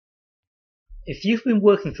if you've been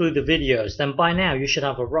working through the videos, then by now you should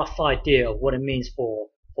have a rough idea of what it means for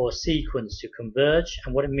a sequence to converge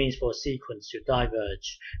and what it means for a sequence to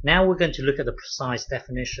diverge. Now we're going to look at the precise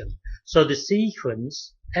definition. So the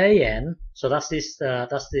sequence AN, so that's this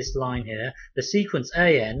line here. The sequence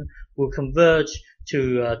AN will converge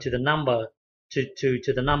to the number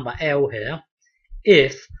the number L here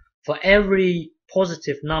if for every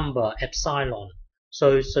positive number epsilon.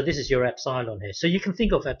 So this is your epsilon here. So you can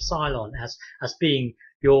think of epsilon as being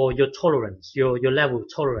your tolerance, your level of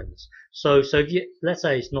tolerance. So if you, let's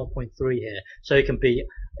say it's 0.3 here, so it can be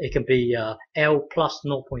L plus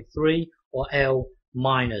 0.3 or L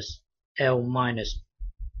minus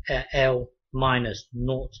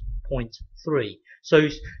 0.3. So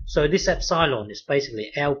this epsilon is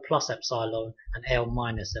basically L plus epsilon and L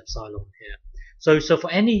minus epsilon here. So for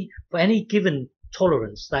any given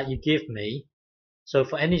tolerance that you give me, so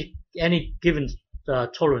for any given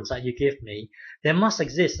tolerance that you give me, there must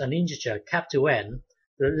exist an integer capital N.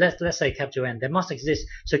 Let's say capital N. There must exist.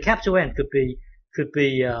 So capital N could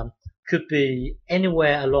be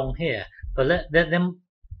anywhere along here, but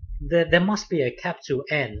there must be a capital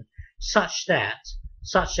N such that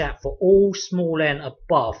for all small n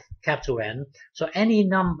above capital N, so any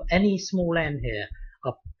small n here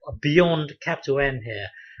beyond capital N here,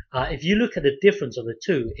 if you look at the difference of the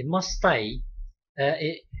two, it must stay.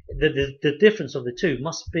 The difference of the two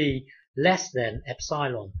must be less than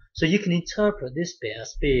epsilon. So you can interpret this bit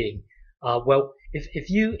as being, well, if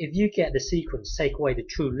you get the sequence, take away the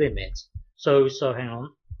true limit. So hang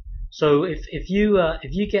on. So if you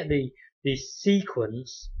get the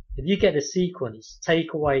sequence,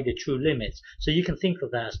 take away the true limit. So you can think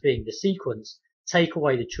of that as being the sequence, take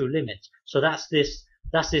away the true limit. So that's this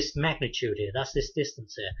magnitude here. That's this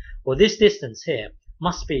distance here. Well, this distance here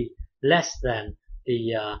must be less than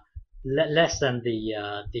the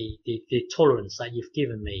tolerance that you've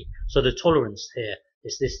given me. So the tolerance here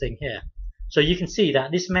is this thing here. So you can see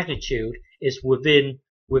that this magnitude is within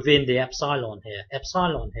the epsilon here.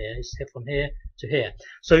 Epsilon here is from here to here.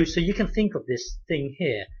 So you can think of this thing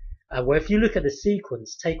here, where if you look at the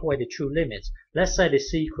sequence, take away the true limit. Let's say the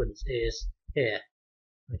sequence is here.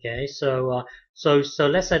 Okay, so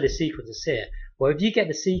let's say the sequence is here. Well, if you get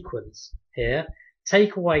the sequence here,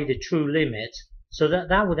 take away the true limit, so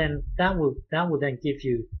that will then give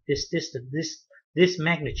you this distance, this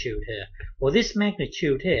magnitude here. Well, this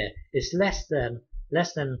magnitude here is less than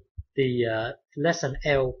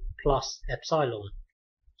L plus epsilon.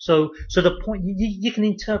 So the point, you can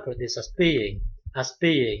interpret this as being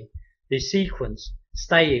the sequence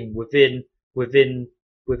staying within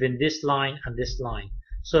this line and this line.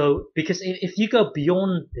 So because if you go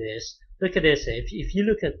beyond this, look at this here. If you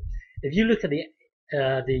look at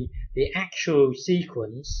the actual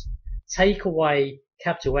sequence, take away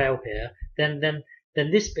capital L here, then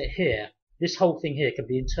this bit here, this whole thing here can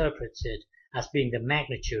be interpreted as being the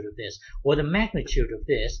magnitude of this. Well, the magnitude of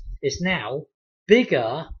this is now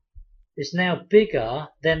bigger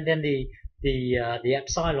than the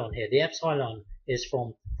epsilon here. The epsilon is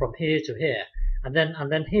from here to here, and then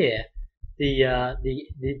here the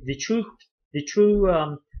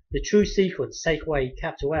true sequence, take away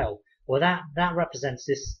capital L. Well, that represents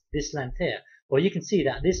this length here. Well, you can see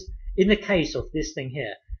that this, in the case of this thing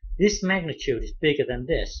here, this magnitude is bigger than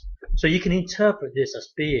this. So you can interpret this as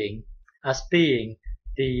being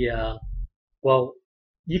the well,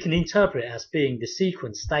 you can interpret it as being the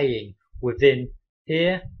sequence staying within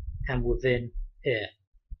here and within here.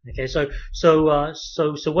 Okay, so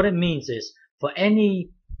what it means is for any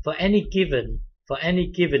given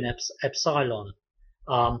epsilon,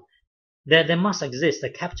 there must exist a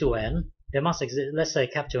capital N. There must exist, let's say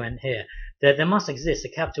capital N here. There must exist a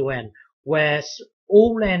capital N where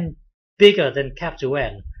all n bigger than capital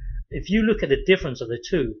N. If you look at the difference of the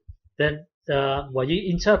two, then well,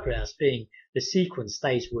 you interpret it as being the sequence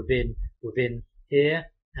stays within here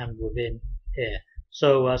and within here.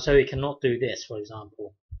 So it cannot do this, for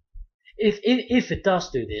example. If it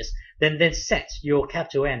does do this, then set your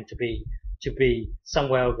capital N to be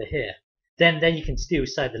somewhere over here. Then you can still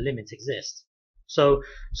say the limit exists. So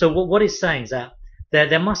what it's saying is that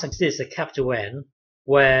there must exist a capital N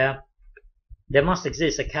where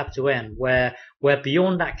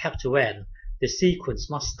beyond that capital N, the sequence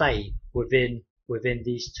must stay within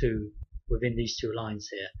these two lines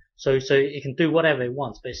here. So it can do whatever it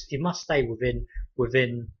wants, but it must stay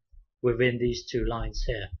within these two lines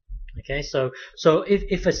here. Okay, so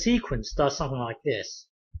if a sequence does something like this,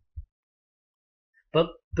 but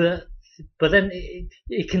then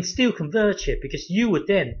it can still converge here, because you would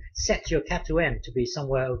then set your capital N to be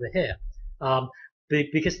somewhere over here.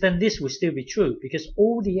 because then this will still be true, because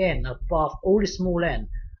all the n above, all the small n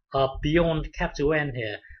beyond capital N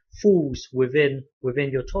here falls within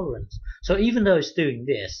your tolerance. So even though it's doing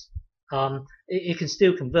this, it can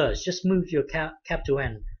still converge. Just move your capital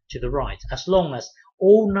N to the right, as long as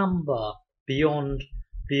all number beyond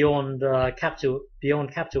capital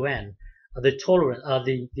N, the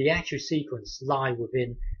tolerance, the actual sequence lie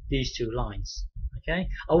within these two lines. Okay,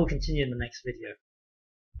 I will continue in the next video.